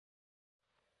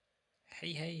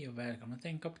Hej hej och välkommen till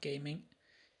en kopp gaming.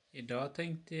 Idag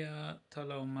tänkte jag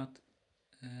tala om att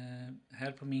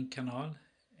här på min kanal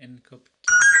en kopp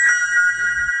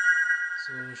gaming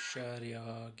så kör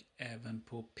jag även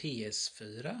på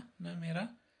PS4 numera.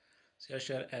 Så jag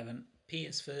kör även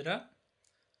PS4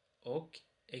 och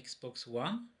Xbox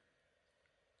One.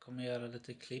 Kommer göra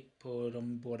lite klipp på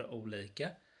de båda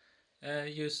olika.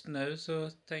 Just nu så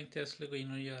tänkte jag skulle gå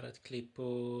in och göra ett klipp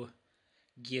på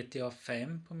GTA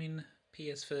 5 på min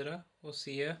PS4 och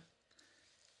se.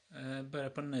 Börja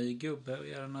på en ny gubbe och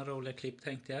göra några roliga klipp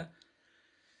tänkte jag.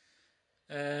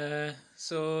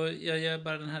 Så jag gör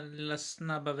bara den här lilla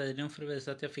snabba videon för att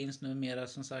visa att jag finns numera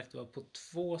som sagt var på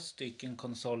 2 stycken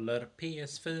konsoler,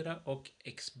 PS4 och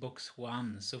Xbox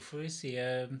One. Så får vi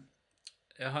se.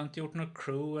 Jag har inte gjort något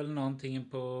crew eller någonting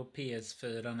på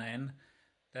PS4 än.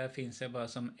 Där finns jag bara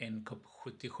som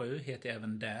NKOP77, heter jag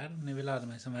även där om ni vill ladda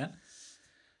mig som en.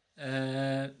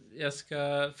 Jag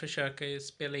ska försöka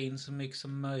spela in så mycket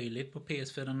som möjligt på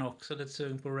PS4 också. Lite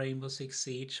sugen på Rainbow Six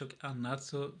Siege och annat.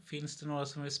 Så finns det några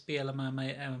som vill spela med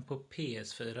mig även på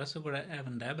PS4 så går det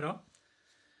även där bra.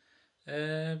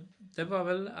 Det var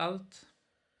väl allt.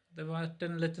 Det var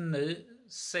en liten ny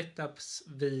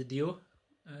setups-video.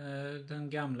 Den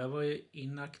gamla var ju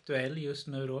inaktuell just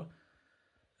nu då.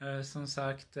 Som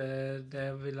sagt, det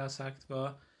jag ville ha sagt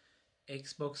var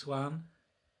Xbox One,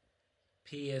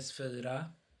 PS4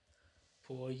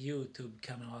 på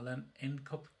YouTube-kanalen En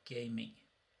Kopp Gaming.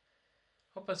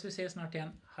 Hoppas vi ses snart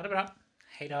igen. Ha det bra.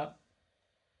 Hej då!